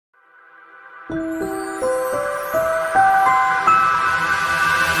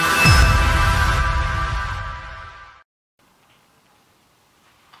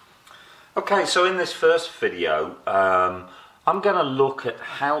Okay, so in this first video I'm going to look at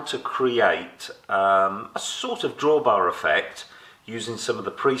how to create a sort of drawbar effect using some of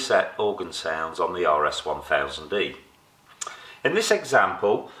the preset organ sounds on the RS1000e. In this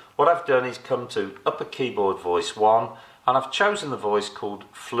example, what I've done is come to upper keyboard voice 1 and I've chosen the voice called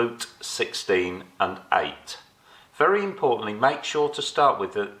Flute 16 and 8. Very importantly, make sure to start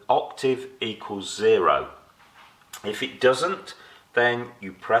with the octave equals 0. If it doesn't, then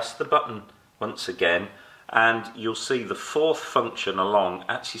you press the button once again and you'll see the fourth function along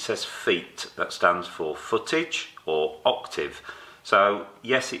actually says feet. That stands for footage or octave. So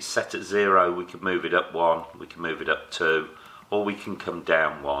yes, it's set at 0, we can move it up 1, we can move it up 2, or we can come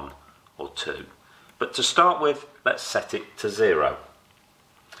down 1 or 2. But to start with, let's set it to 0.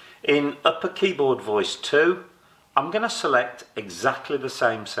 In upper keyboard voice 2, I'm going to select exactly the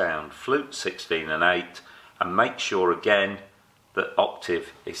same sound, Flute 16 and 8, and make sure again that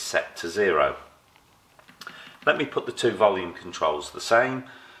octave is set to 0. Let me put the two volume controls the same.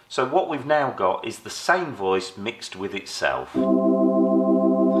 So what we've now got is the same voice mixed with itself.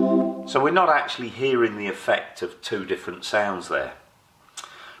 So we're not actually hearing the effect of two different sounds there.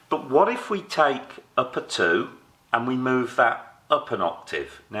 But what if we take upper 2 and we move that up an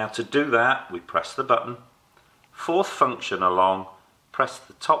octave? Now to do that, we press the button, fourth function along, press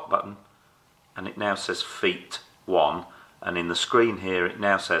the top button, and it now says feet 1. And in the screen here it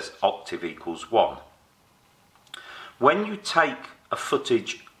now says octave equals 1. When you take a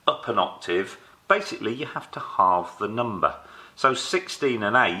footage up an octave, basically you have to halve the number. So 16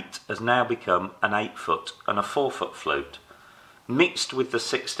 and 8 has now become an 8-foot and a 4-foot flute. Mixed with the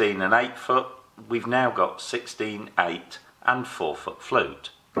 16 and 8-foot, we've now got 16, 8 and 4-foot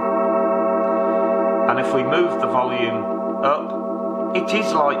flute. And if we move the volume up, it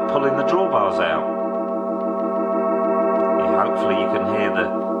is like pulling the drawbars out. Hopefully you can hear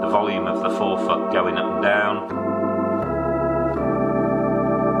the volume of the 4-foot going up and down.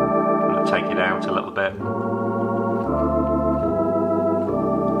 I'm going to take it out a little bit.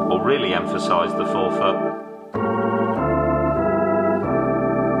 Or really emphasise the 4-foot.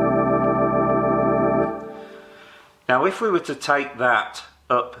 Now if we were to take that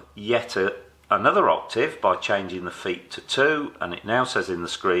up yet another octave by changing the feet to 2, and it now says in the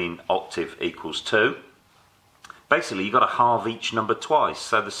screen octave equals 2. Basically you've got to halve each number twice.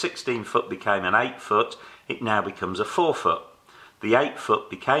 So the 16-foot became an 8-foot, it now becomes a 4-foot. The 8-foot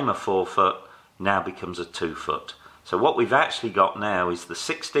became a 4-foot, now becomes a 2-foot. So what we've actually got now is the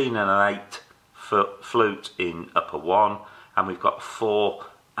 16 and an 8-foot flute in upper 1, and we've got a 4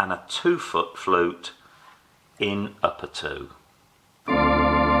 and a 2-foot flute in upper 2.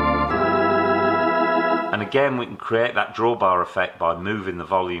 And again we can create that drawbar effect by moving the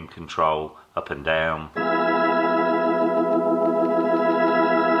volume control up and down.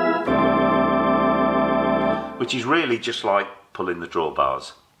 Which is really just like pulling the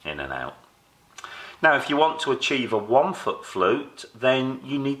drawbars in and out. Now if you want to achieve a 1-foot flute, then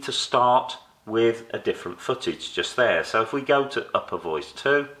you need to start with a different footage just there. So if we go to upper voice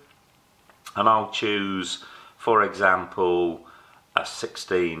 2, and I'll choose, for example, a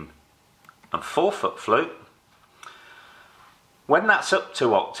 16 and 4-foot flute. When that's up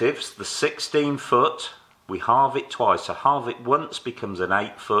 2 octaves, the 16-foot, we halve it twice. So halve it once becomes an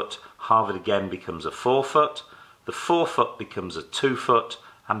 8-foot, halve it again becomes a 4-foot. The 4-foot becomes a 2-foot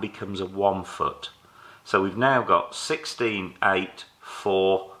and becomes a 1-foot. So we've now got 16, 8,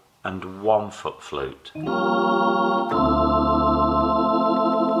 4 and 1-foot flute.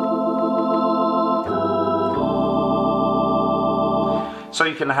 So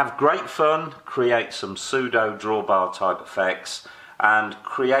you can have great fun, create some pseudo drawbar type effects and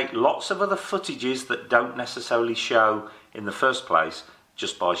create lots of other footages that don't necessarily show in the first place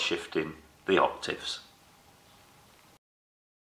just by shifting the octaves.